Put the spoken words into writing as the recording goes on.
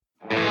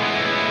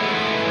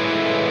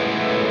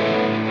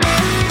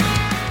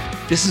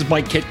This is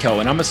Mike Kitko,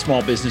 and I'm a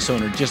small business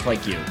owner just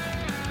like you.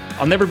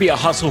 I'll never be a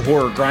hustle,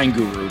 whore, or grind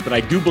guru, but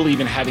I do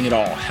believe in having it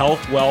all: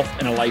 health, wealth,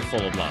 and a life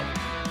full of love.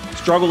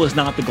 Struggle is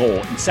not the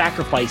goal, and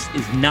sacrifice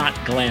is not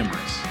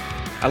glamorous.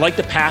 I like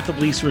the path of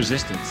least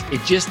resistance.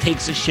 It just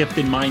takes a shift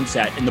in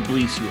mindset and the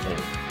beliefs you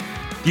hold.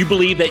 Do you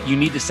believe that you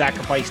need to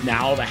sacrifice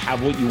now to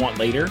have what you want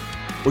later?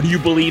 Or do you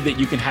believe that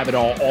you can have it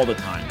all the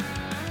time?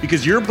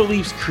 Because your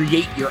beliefs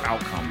create your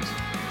outcomes.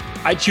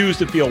 I choose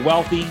to feel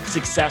wealthy,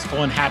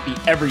 successful, and happy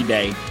every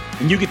day,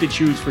 and you get to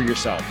choose for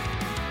yourself.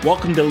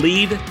 Welcome to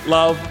Lead,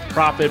 Love,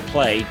 Profit,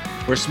 Play,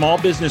 where small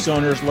business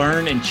owners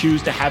learn and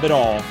choose to have it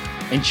all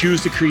and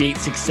choose to create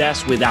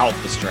success without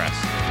the stress.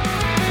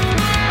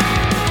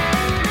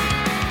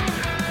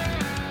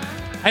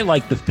 I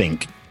like to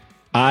think.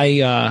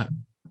 I'll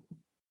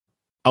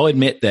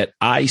admit that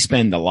I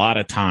spend a lot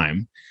of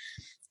time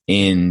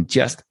in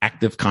just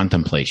active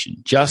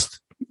contemplation,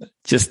 just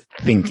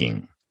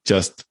thinking,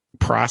 just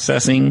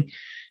processing,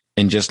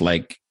 and just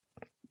like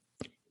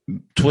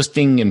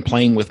twisting and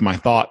playing with my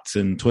thoughts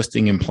and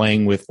twisting and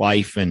playing with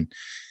life, and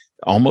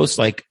almost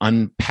like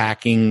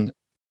unpacking,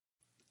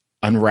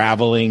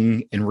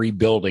 unraveling, and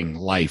rebuilding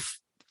life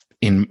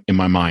in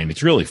my mind.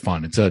 It's really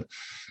fun. It's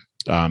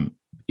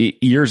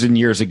years and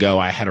years ago,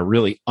 I had a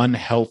really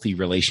unhealthy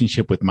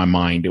relationship with my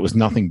mind. It was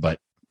nothing but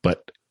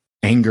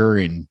anger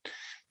and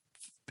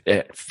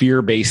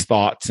fear-based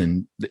thoughts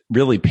and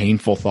really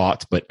painful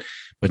thoughts. But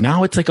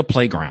now it's like a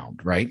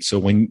playground, right? So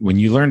when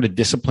you learn to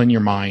discipline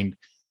your mind,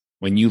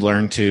 when you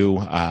learn to,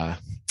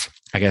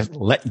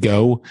 let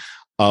go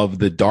of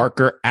the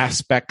darker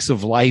aspects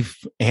of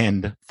life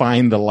and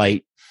find the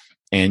light,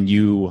 and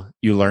you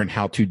learn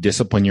how to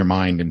discipline your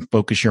mind and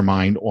focus your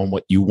mind on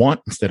what you want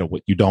instead of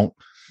what you don't,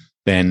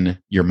 then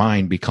your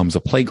mind becomes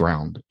a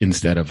playground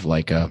instead of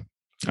like a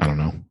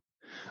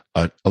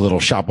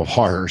little shop of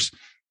horrors.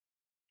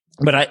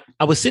 But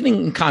I was sitting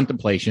in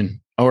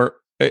contemplation, or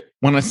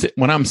when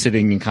I'm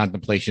sitting in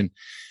contemplation,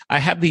 I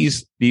have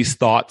these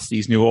thoughts,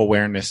 these new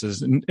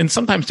awarenesses, and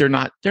sometimes they're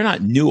not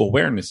new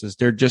awarenesses.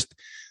 They're just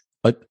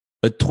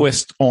a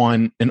twist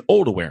on an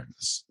old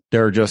awareness.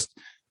 They're just,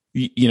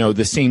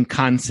 the same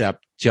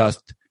concept,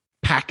 just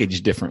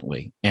packaged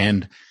differently.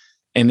 And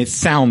it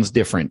sounds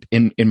different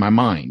in my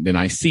mind, and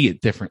I see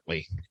it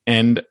differently.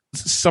 And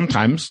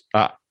sometimes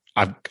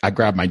I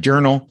grab my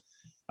journal,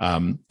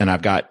 and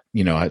I've got,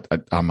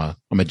 I'm a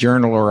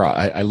journaler.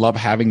 I love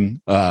having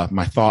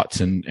my thoughts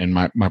and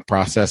my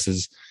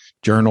processes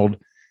journaled.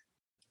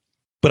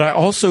 But I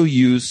also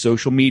use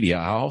social media.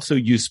 I also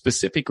use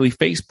specifically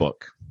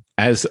Facebook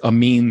as a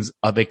means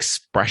of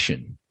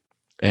expression.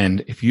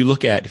 And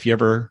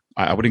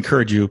I would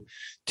encourage you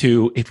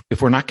to,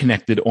 if we're not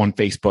connected on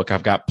Facebook,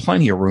 I've got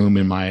plenty of room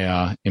in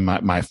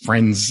my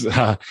friends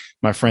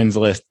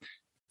list.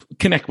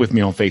 Connect with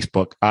me on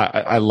Facebook.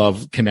 I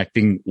love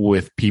connecting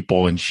with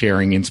people and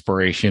sharing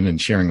inspiration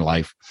and sharing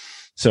life.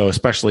 So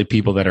especially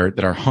people that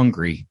are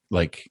hungry,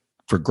 like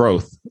for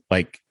growth.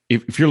 Like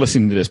if you're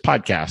listening to this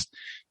podcast,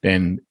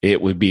 then it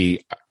would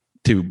be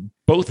to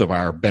both of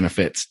our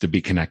benefits to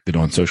be connected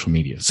on social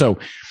media. So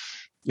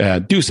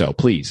do so,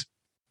 please.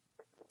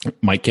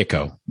 Mike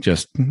Kitko,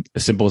 just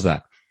as simple as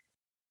that.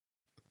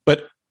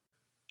 But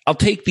I'll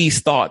take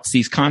these thoughts,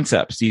 these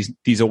concepts, these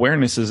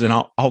awarenesses, and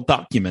I'll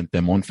document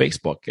them on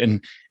Facebook.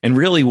 And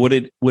really what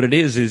it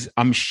is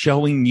I'm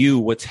showing you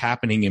what's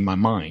happening in my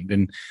mind.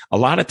 And a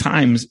lot of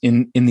times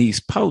in these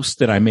posts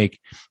that I make,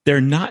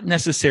 they're not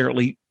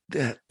necessarily,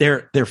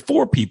 they're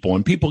for people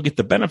and people get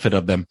the benefit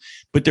of them,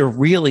 but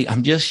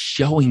I'm just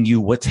showing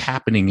you what's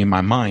happening in my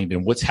mind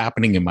and what's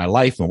happening in my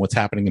life and what's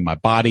happening in my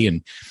body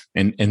and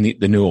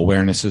the new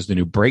awarenesses, the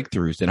new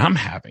breakthroughs that I'm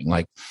having.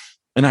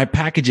 And I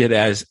package it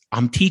as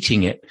I'm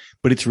teaching it,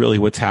 but it's really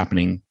what's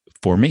happening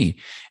for me.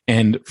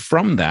 And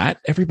from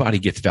that, everybody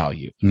gets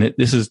value. And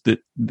this is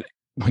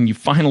when you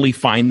finally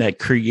find that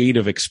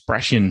creative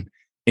expression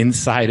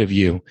inside of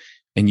you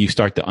and you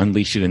start to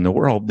unleash it in the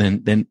world,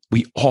 then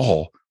we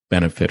all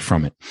benefit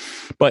from it.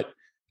 But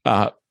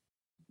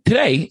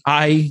today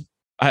I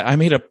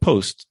made a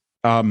post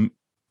early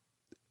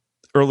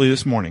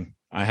this morning.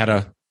 I had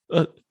a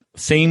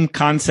same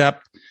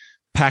concept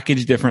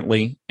packaged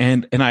differently,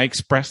 and I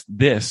expressed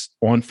this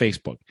on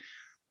Facebook.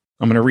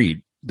 I'm going to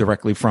read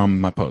directly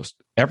from my post.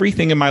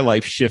 Everything in my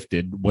life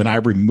shifted when I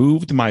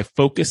removed my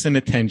focus and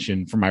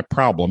attention from my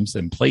problems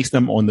and placed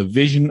them on the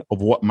vision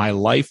of what my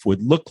life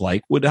would look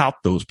like without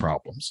those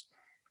problems.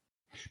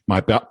 My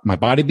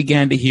body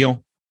began to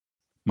heal.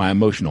 My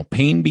emotional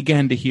pain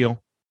began to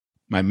heal.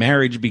 My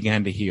marriage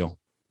began to heal.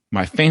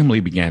 My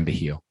family began to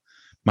heal.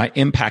 My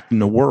impact in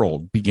the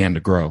world began to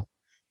grow.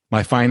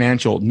 My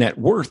financial net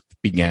worth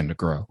began to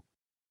grow.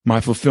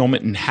 My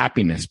fulfillment and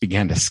happiness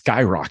began to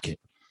skyrocket.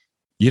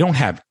 You don't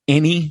have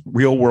any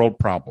real world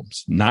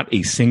problems, not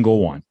a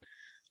single one.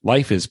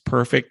 Life is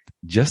perfect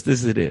just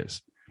as it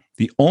is.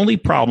 The only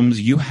problems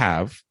you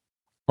have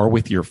are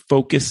with your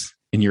focus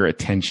and your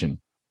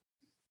attention.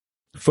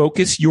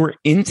 Focus your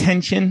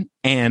intention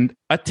and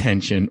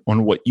attention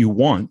on what you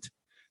want,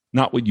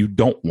 not what you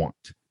don't want.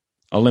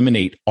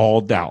 Eliminate all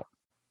doubt.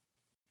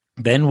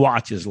 Then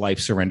watch as life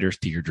surrenders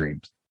to your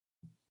dreams.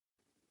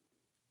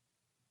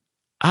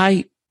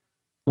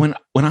 When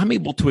I'm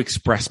able to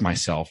express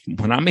myself,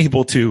 when I'm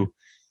able to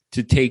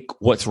take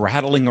what's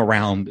rattling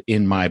around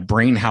in my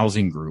brain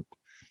housing group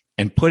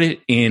and put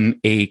it in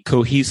a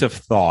cohesive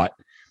thought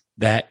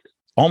that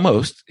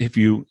almost, if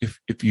you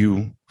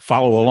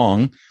follow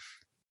along,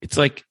 it's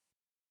like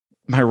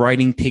my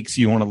writing takes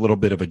you on a little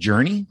bit of a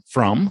journey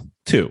from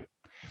to.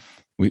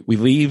 We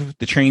leave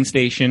the train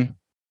station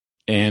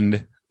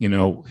and,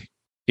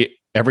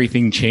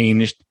 everything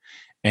changed,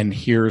 and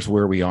here's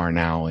where we are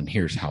now, and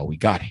here's how we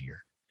got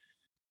here.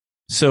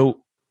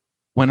 So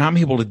when I'm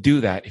able to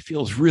do that, it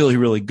feels really,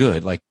 really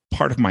good. Like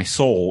part of my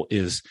soul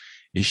is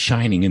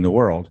shining in the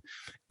world.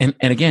 And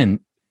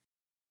again,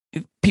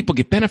 people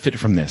get benefit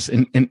from this,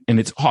 and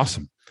it's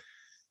awesome.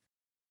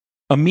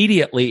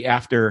 Immediately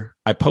after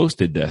I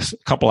posted this, a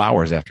couple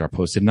hours after I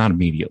posted, not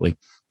immediately,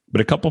 but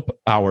a couple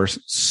hours,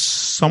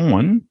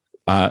 someone,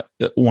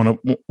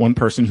 one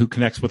person who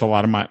connects with a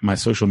lot of my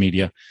social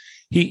media,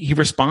 he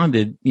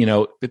responded,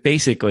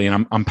 basically,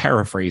 and I'm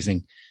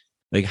paraphrasing,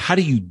 like, how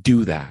do you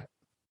do that?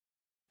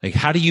 Like,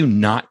 how do you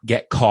not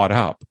get caught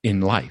up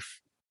in life?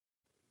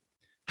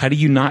 How do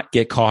you not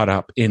get caught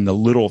up in the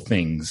little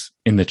things,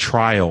 in the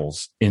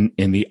trials, in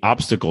the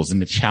obstacles, in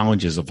the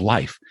challenges of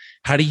life?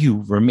 How do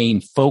you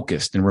remain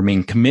focused and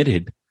remain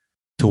committed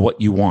to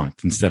what you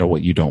want instead of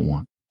what you don't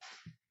want?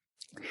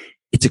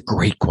 It's a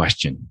great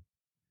question.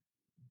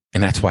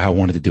 And that's why I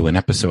wanted to do an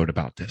episode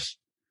about this.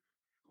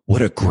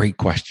 What a great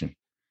question.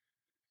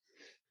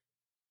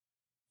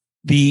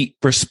 The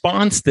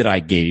response that I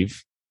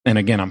gave, and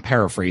again, I'm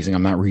paraphrasing,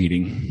 I'm not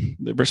reading.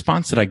 The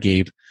response that I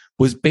gave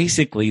was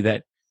basically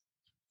that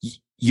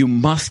you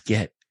must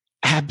get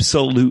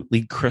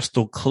absolutely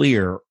crystal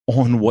clear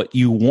on what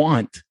you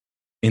want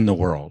in the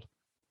world.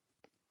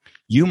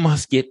 You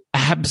must get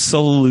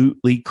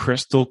absolutely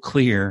crystal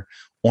clear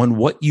on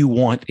what you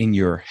want in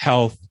your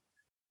health,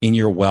 in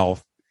your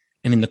wealth,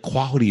 and in the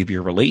quality of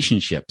your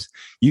relationships.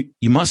 You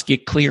must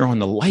get clear on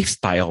the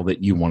lifestyle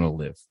that you want to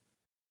live.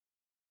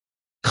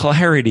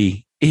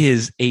 Clarity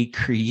is a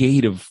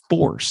creative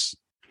force.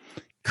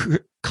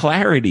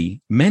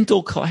 Clarity,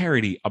 mental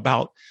clarity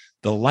about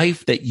the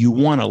life that you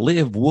want to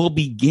live will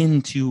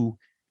begin to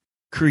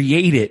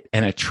create it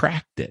and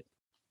attract it.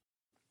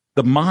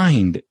 The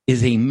mind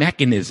is a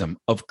mechanism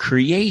of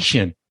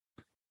creation.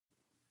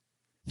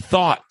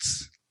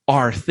 Thoughts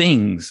are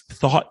things.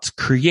 Thoughts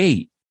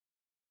create.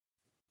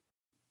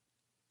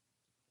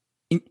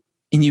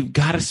 And you've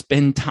got to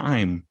spend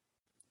time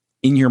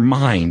in your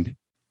mind,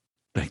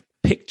 like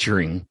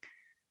picturing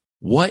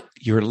what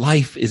your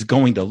life is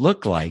going to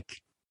look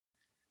like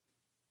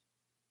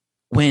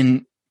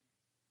when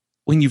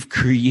you've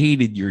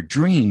created your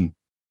dream,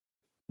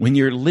 when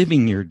you're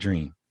living your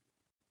dream.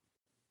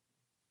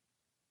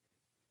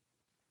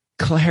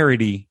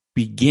 Clarity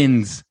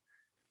begins,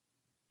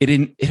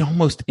 it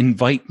almost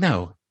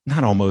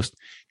not almost.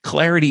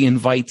 Clarity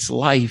invites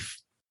life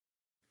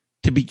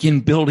to begin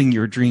building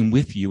your dream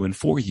with you and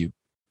for you.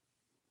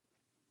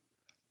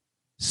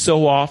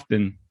 So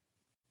often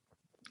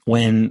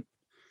when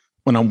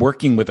I'm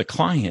working with a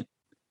client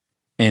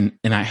and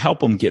I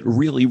help them get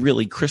really,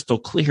 really crystal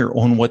clear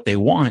on what they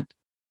want,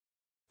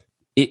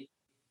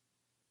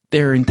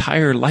 their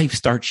entire life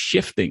starts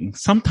shifting,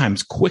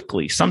 sometimes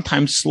quickly,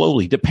 sometimes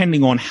slowly,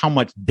 depending on how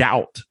much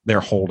doubt they're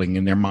holding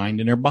in their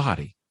mind and their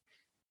body.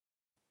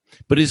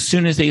 But as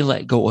soon as they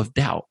let go of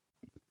doubt,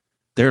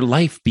 their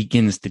life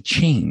begins to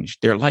change.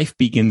 Their life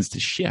begins to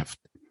shift.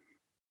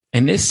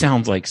 And this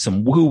sounds like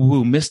some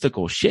woo-woo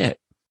mystical shit.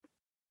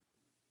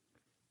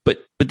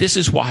 But this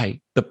is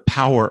why the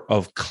power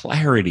of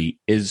clarity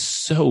is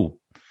so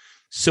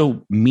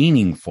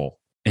meaningful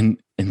and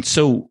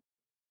so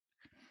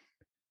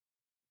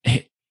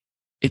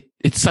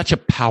it's such a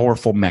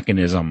powerful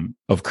mechanism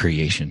of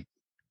creation,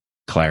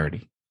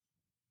 clarity.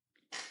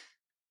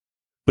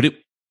 But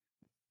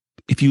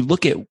if you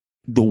look at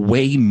the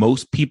way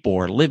most people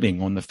are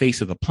living on the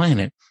face of the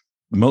planet,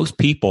 most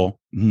people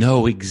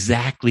know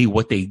exactly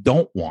what they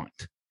don't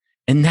want.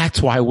 And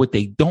that's why what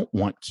they don't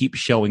want keeps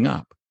showing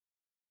up.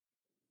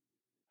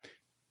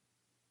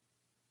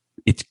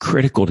 It's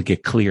critical to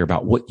get clear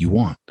about what you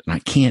want. And I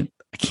can't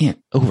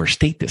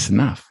overstate this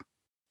enough.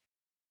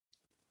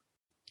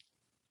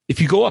 If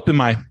you go up in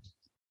my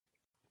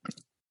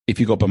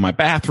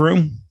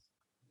bathroom,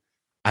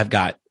 I've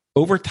got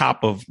over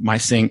top of my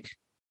sink,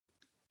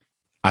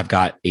 I've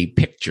got a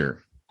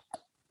picture,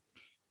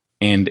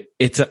 and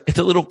it's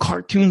a little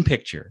cartoon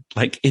picture.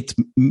 Like, it's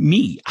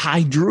me.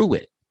 I drew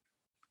it.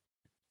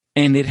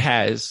 And it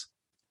has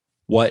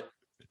what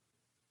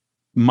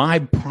my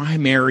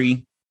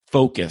primary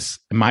focus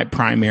and my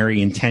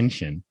primary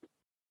intention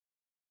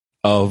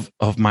of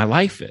my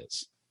life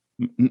is.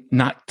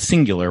 Not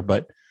singular,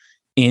 but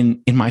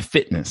in my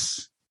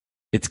fitness.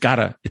 It's got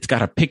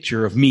a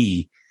picture of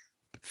me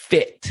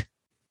fit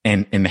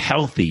and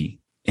healthy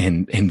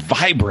and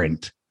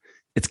vibrant.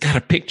 It's got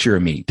a picture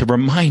of me to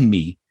remind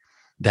me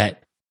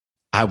that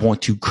I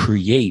want to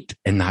create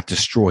and not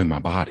destroy my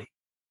body.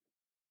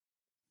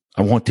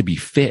 I want to be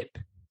fit.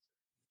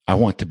 I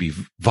want to be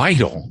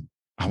vital.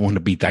 I want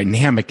to be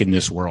dynamic in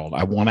this world.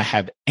 I want to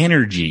have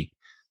energy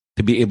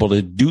to be able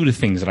to do the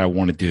things that I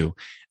want to do,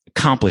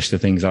 accomplish the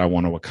things that I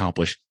want to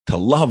accomplish, to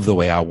love the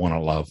way I want to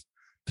love,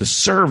 to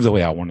serve the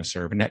way I want to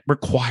serve. And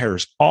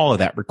all of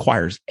that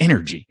requires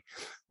energy,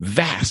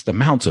 vast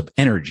amounts of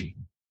energy.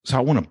 So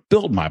I want to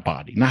build my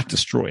body, not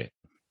destroy it.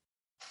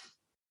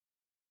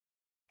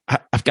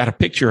 I've got a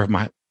picture of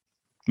my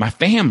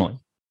family,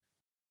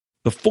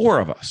 the four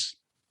of us.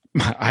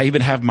 I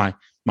even have my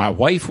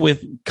wife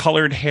with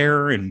colored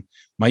hair and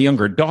my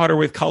younger daughter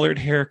with colored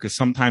hair, because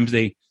sometimes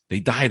they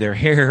dye their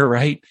hair,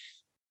 right?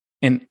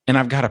 And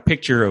I've got a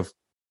picture of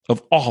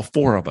all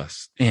four of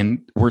us,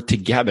 and we're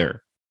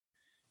together.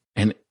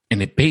 And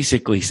it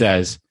basically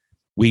says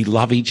we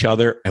love each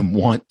other and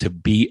want to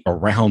be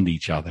around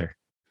each other.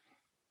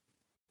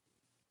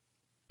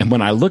 And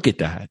when I look at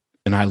that,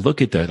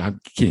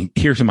 I'm getting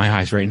tears in my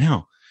eyes right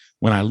now.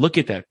 When I look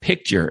at that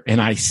picture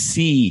and I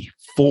see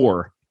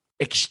four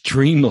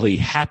extremely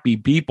happy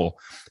people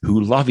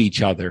who love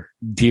each other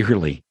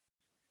dearly,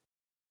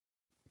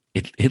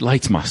 it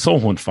lights my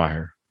soul on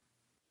fire.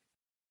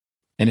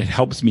 And it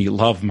helps me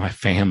love my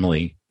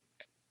family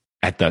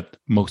at the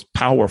most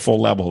powerful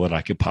level that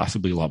I could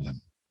possibly love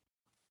them.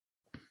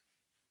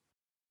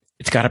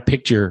 It's got a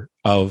picture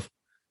of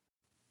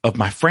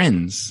my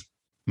friends,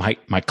 my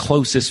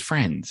closest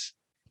friends.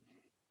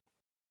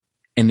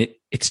 And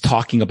it's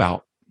talking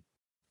about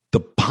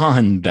the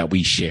bond that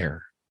we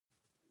share,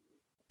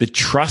 the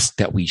trust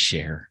that we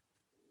share,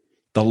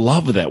 the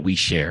love that we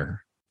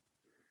share,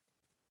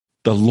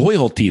 the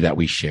loyalty that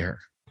we share,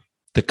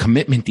 the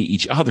commitment to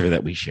each other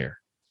that we share.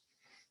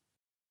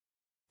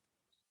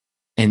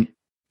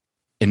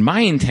 And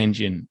my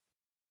intention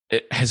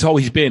has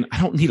always been,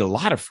 I don't need a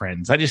lot of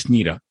friends. I just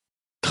need a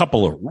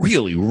couple of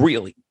really,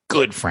 really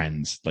good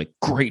friends, like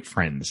great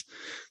friends.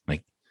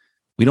 Like,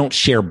 we don't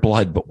share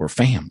blood, but we're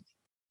family.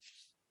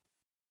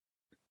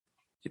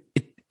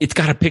 It's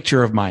got a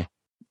picture of my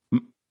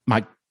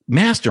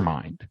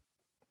mastermind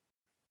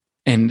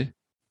and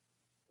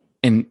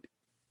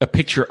a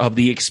picture of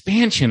the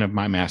expansion of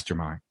my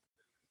mastermind.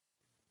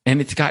 And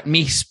it's got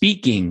me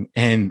speaking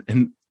and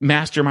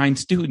mastermind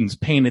students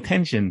paying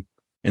attention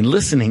and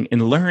listening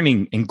and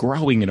learning and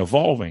growing and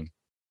evolving.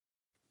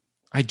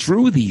 I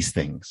drew these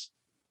things.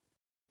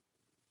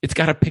 It's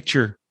got a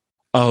picture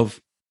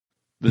of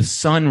the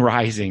sun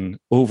rising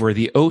over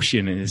the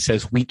ocean, and it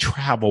says we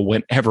travel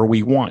whenever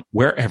we want,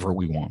 wherever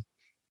we want.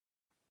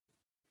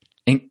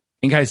 And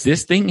guys,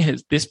 this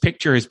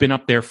picture has been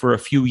up there for a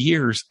few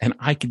years, and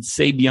I can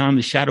say beyond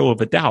the shadow of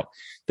a doubt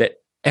that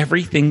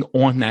everything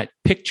on that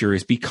picture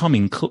is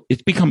becoming true.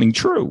 It's becoming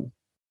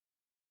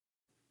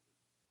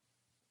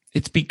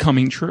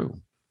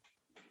true.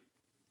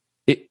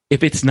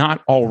 If it's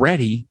not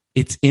already,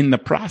 it's in the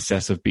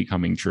process of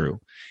becoming true.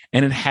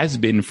 And it has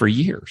been for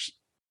years.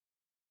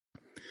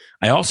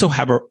 I also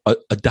have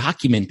a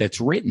document that's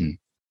written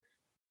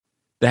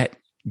that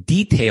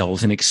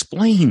details and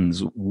explains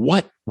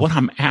what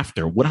I'm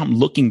after, what I'm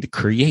looking to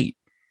create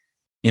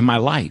in my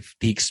life,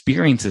 the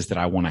experiences that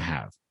I want to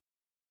have,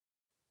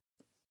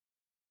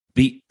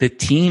 the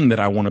team that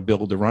I want to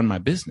build to run my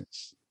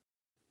business.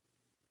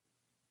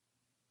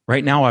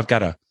 Right now, I've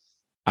got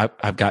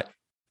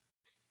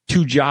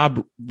 2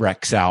 job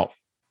recs out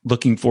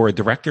looking for a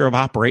director of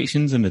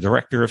operations and a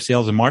director of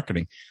sales and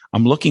marketing.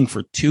 I'm looking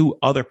for 2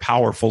 other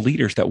powerful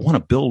leaders that want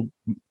to build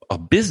a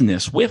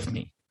business with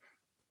me.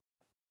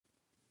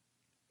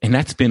 And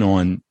that's been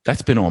on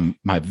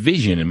my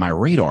vision and my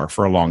radar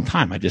for a long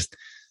time. I just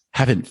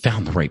haven't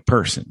found the right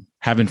person,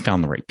 haven't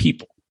found the right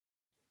people,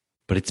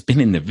 but it's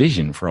been in the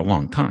vision for a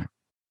long time.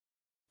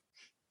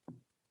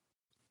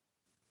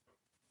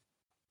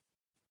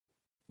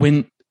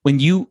 When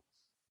you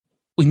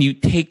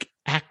take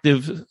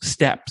active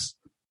steps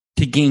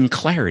to gain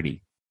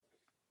clarity,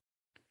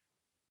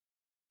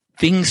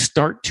 things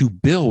start to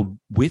build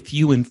with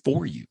you and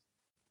for you.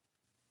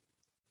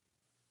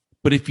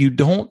 But if you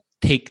don't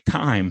take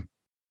time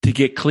to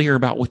get clear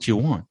about what you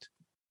want,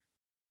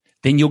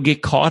 then you'll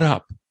get caught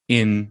up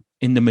in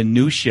the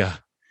minutia,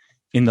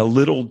 in the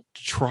little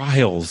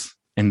trials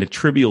and the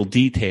trivial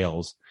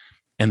details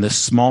and the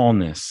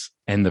smallness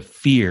and the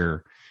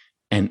fear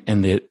and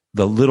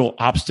the little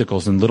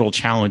obstacles and little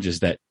challenges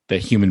that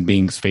human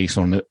beings face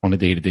on a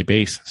day-to-day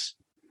basis.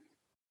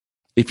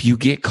 If you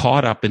get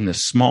caught up in the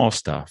small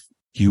stuff,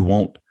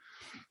 your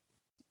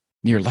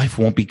life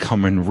won't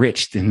become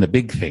enriched in the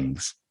big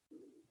things.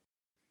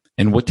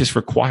 And what this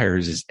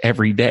requires is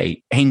every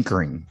day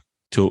anchoring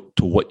to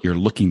what you're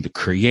looking to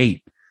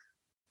create,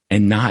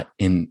 and not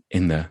in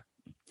the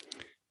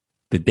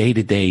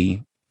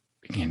day-to-day,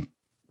 again,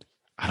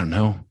 I don't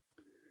know,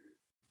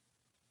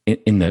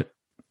 in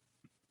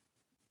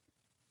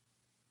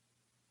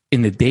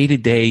the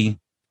day-to-day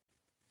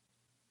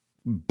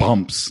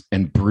bumps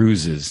and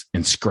bruises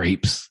and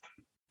scrapes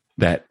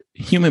that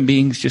human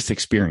beings just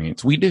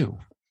experience. We do.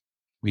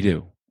 We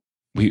don't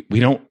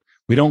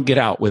get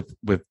out with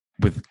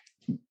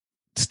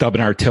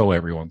stubbing our toe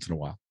every once in a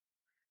while.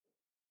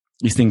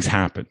 These things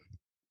happen.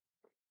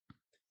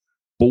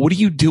 But what do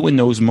you do in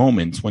those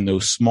moments when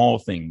those small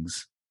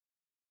things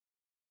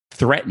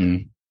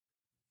threaten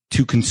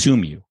to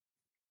consume you?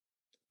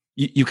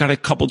 You got a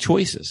couple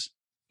choices.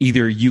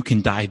 Either you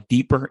can dive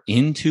deeper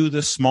into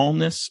the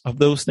smallness of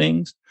those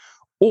things,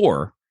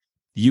 or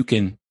you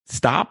can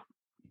stop,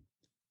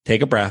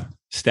 take a breath,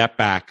 step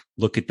back,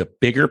 look at the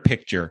bigger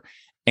picture,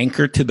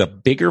 anchor to the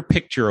bigger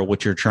picture of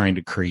what you're trying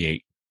to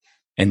create,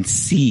 and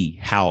see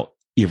how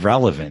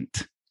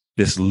irrelevant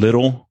this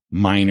little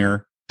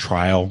minor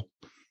trial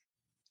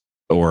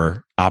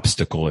or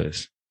obstacle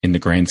is in the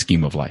grand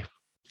scheme of life.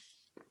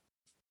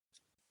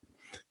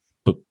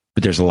 But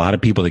there's a lot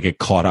of people that get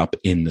caught up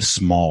in the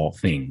small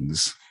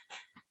things.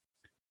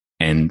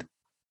 And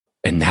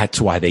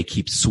that's why they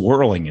keep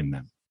swirling in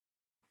them.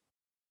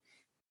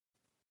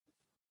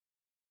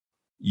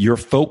 Your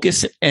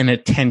focus and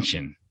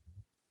attention,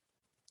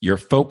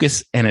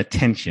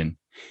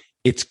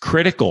 it's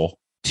critical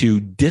to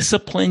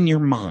discipline your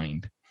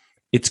mind.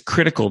 It's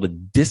critical to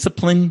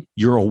discipline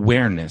your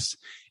awareness.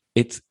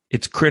 It's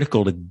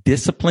critical to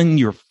discipline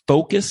your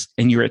focus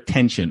and your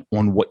attention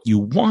on what you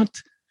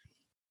want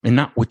and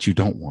not what you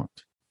don't want.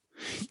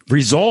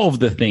 Resolve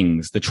the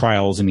things, the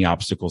trials and the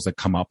obstacles that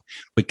come up,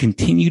 but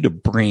continue to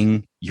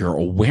bring your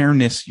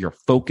awareness, your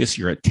focus,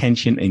 your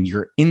attention, and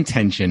your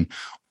intention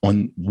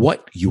on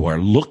what you are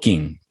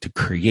looking to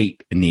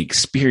create and the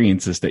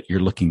experiences that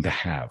you're looking to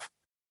have.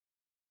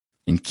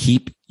 And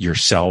keep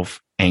yourself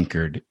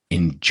anchored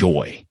in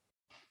joy.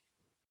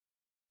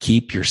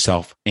 Keep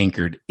yourself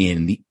anchored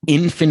in the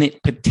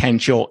infinite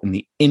potential and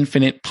the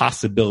infinite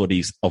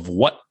possibilities of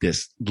what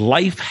this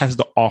life has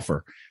to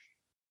offer.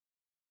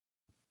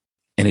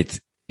 And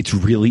it's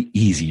really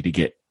easy to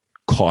get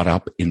caught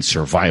up in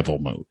survival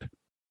mode.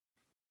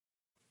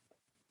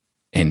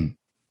 And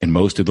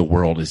most of the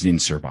world is in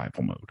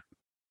survival mode.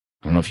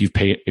 I don't know if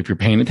you're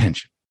paying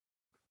attention.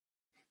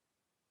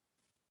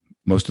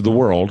 Most of the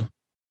world,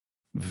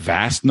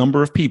 vast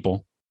number of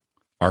people,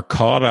 are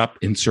caught up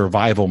in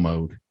survival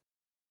mode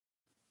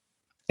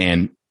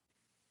and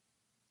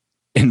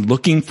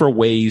looking for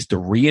ways to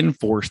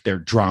reinforce their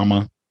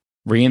drama,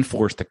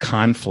 reinforce the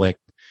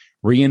conflict,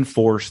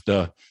 reinforce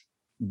the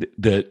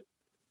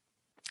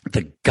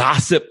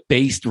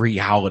gossip-based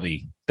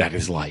reality that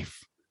is life.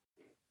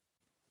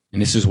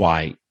 And this is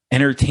why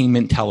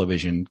entertainment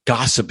television,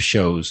 gossip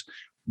shows,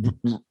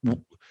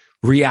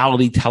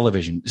 reality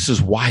television, this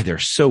is why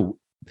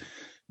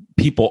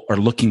people are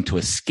looking to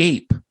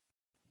escape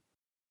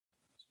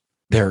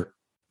their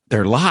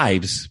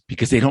lives,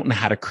 because they don't know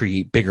how to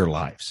create bigger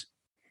lives.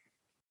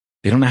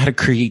 They don't know how to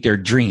create their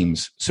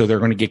dreams. So they're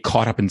going to get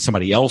caught up in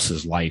somebody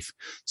else's life,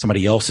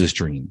 somebody else's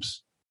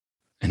dreams.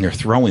 And they're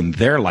throwing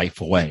their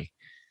life away.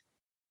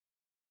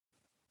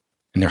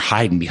 And they're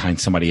hiding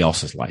behind somebody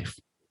else's life.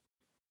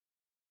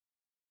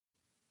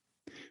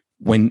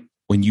 When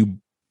you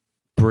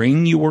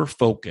bring your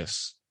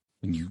focus,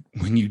 when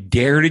you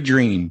dare to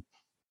dream,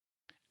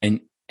 and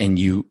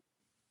you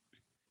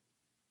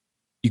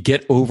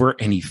get over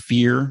any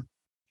fear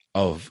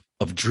of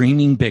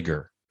dreaming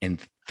bigger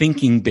and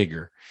thinking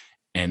bigger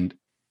and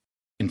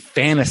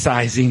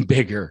fantasizing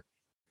bigger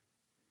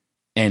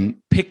and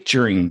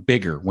picturing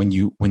bigger, when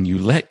you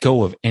let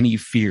go of any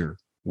fear,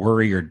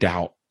 worry, or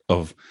doubt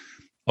of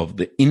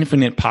the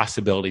infinite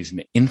possibilities and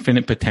the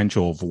infinite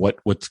potential of what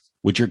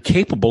you're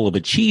capable of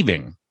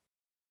achieving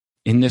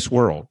in this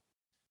world,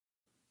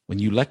 when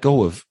you let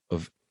go of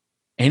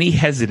any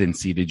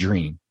hesitancy to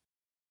dream,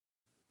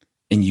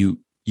 and you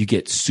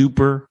get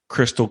super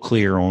crystal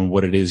clear on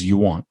what it is you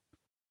want,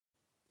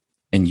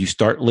 and you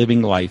start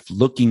living life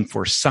looking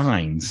for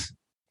signs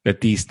that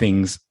these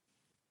things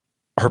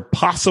are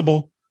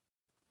possible,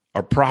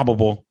 are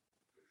probable,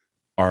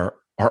 are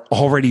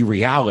already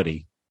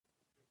reality.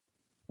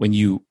 When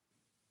you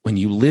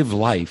live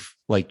life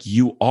like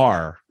you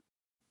are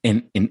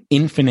an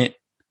infinite,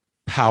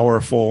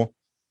 powerful,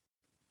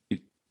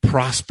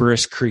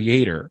 prosperous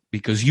creator,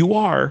 because you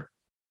are,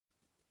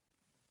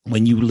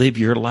 when you live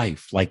your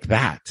life like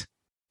that,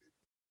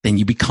 then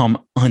you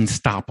become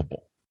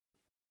unstoppable.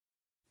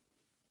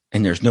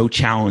 And there's no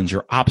challenge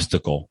or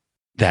obstacle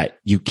that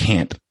you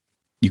can't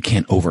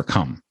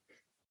overcome.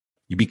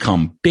 You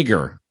become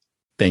bigger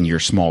than your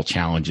small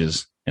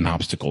challenges and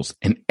obstacles.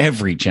 And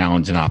every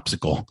challenge and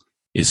obstacle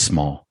is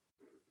small.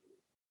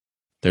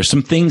 There's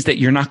some things that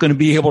you're not going to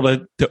be able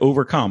to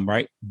overcome,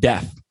 right?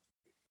 Death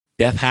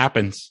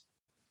happens.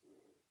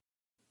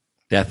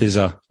 Death is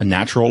a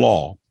natural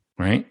law,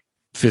 right?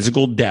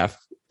 Physical death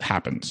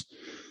happens.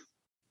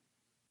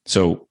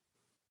 So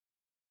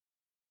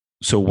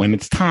when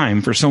it's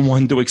time for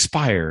someone to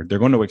expire, they're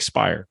going to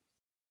expire.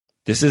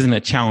 This isn't a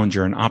challenge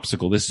or an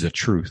obstacle. This is a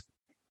truth.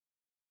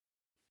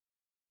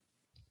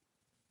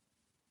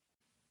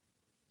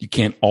 You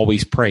can't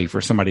always pray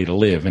for somebody to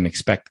live and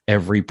expect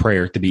every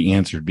prayer to be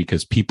answered,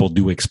 because people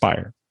do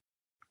expire.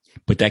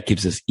 But that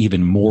gives us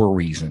even more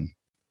reason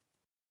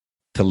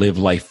to live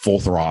life full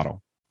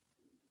throttle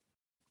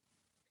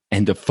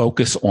and to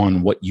focus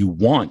on what you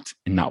want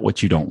and not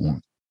what you don't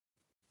want.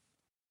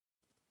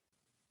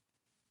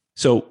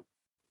 So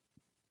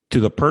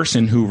to the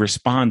person who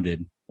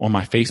responded on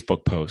my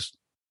Facebook post,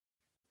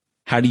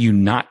 how do you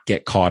not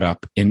get caught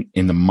up in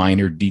the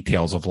minor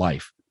details of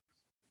life?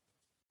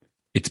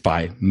 It's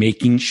by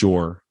making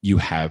sure you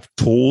have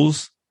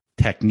tools,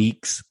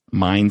 techniques,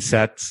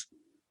 mindsets,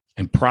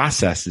 and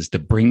processes to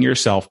bring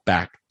yourself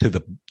back to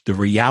the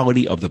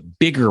reality of the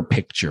bigger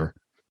picture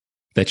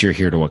that you're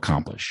here to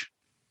accomplish.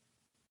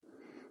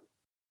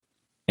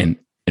 And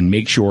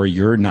make sure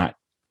you're not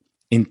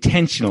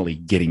intentionally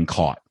getting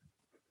caught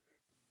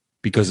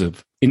because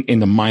of in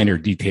the minor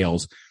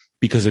details,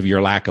 because of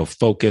your lack of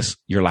focus,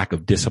 your lack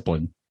of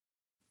discipline,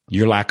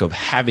 your lack of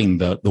having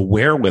the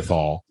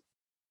wherewithal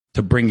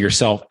to bring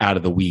yourself out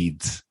of the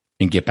weeds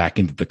and get back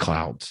into the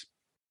clouds.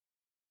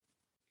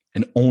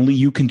 And only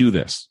you can do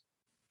this.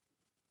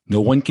 No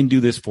one can do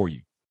this for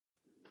you.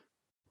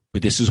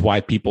 But this is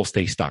why people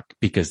stay stuck,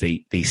 because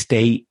they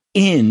stay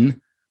in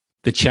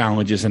the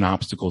challenges and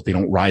obstacles. They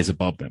don't rise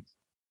above them.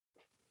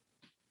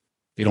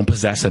 They don't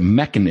possess a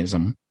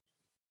mechanism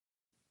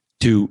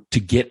to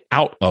get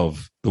out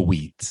of the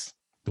weeds.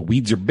 The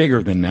weeds are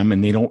bigger than them,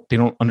 and they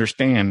don't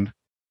understand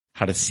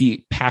how to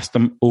see past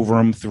them, over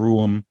them,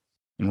 through them,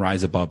 and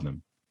rise above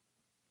them.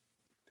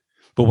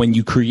 But when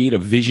you create a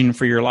vision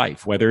for your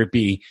life, whether it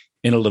be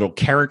in a little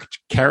caricature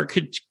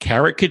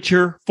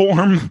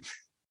form,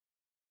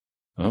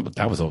 but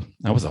that was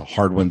a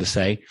hard one to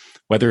say.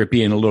 Whether it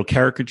be in a little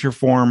caricature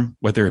form,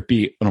 whether it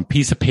be on a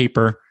piece of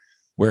paper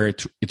where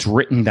it's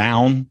written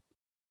down,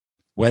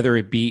 whether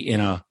it be in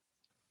a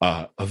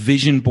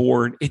vision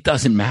board, it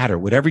doesn't matter.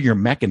 Whatever your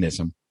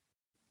mechanism,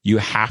 you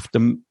have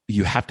to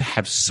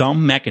have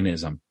some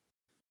mechanism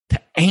to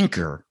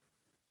anchor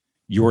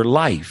your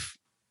life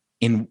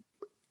in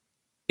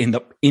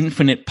the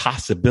infinite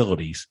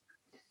possibilities,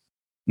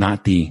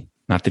 not the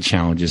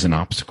challenges and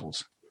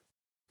obstacles.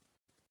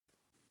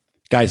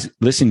 Guys,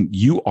 listen,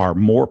 you are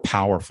more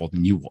powerful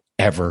than you will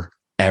ever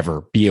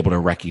be able to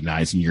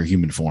recognize in your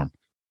human form.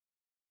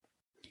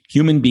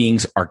 Human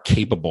beings are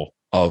capable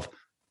of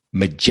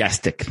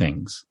majestic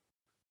things.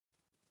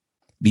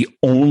 The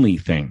only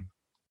thing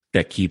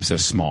that keeps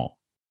us small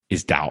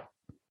is doubt.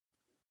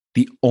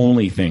 The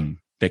only thing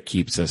that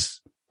keeps us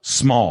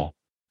small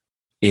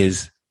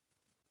is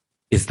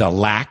the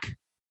lack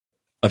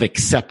of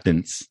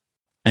acceptance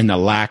and the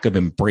lack of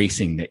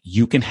embracing that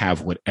you can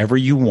have whatever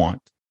you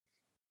want.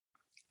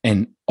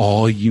 And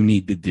all you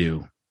need to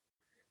do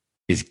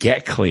is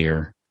get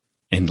clear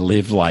and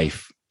live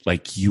life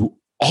like you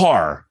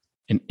are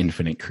an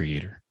infinite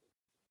creator.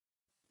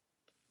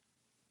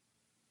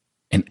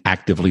 And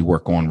actively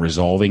work on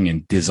resolving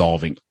and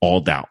dissolving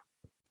all doubt.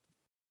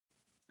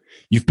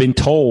 You've been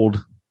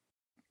told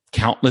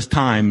countless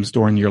times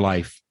during your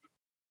life,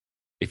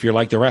 if you're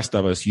like the rest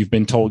of us, you've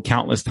been told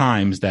countless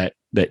times that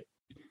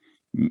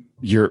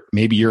you're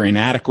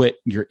inadequate,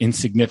 you're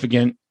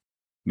insignificant,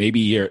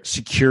 maybe your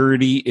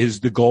security is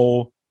the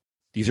goal.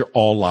 These are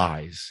all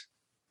lies.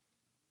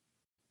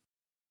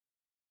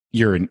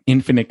 You're an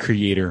infinite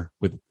creator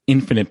with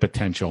infinite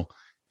potential,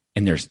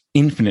 and there's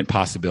infinite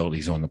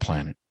possibilities on the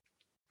planet,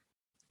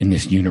 in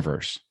this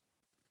universe.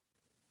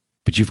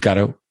 But you've got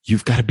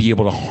to be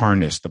able to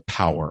harness the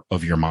power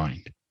of your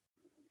mind.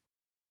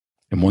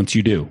 And once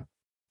you do,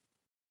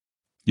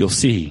 you'll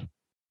see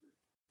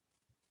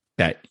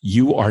that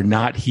you are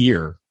not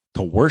here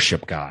to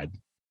worship God.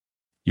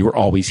 You are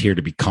always here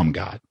to become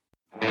God.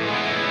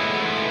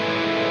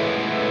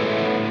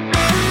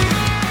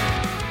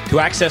 To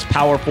access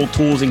powerful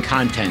tools and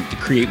content to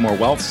create more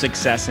wealth,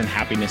 success, and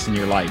happiness in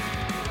your life,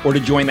 or to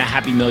join the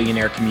Happy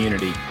Millionaire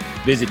community,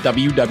 visit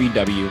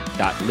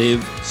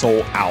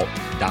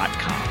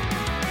www.livesoulout.com.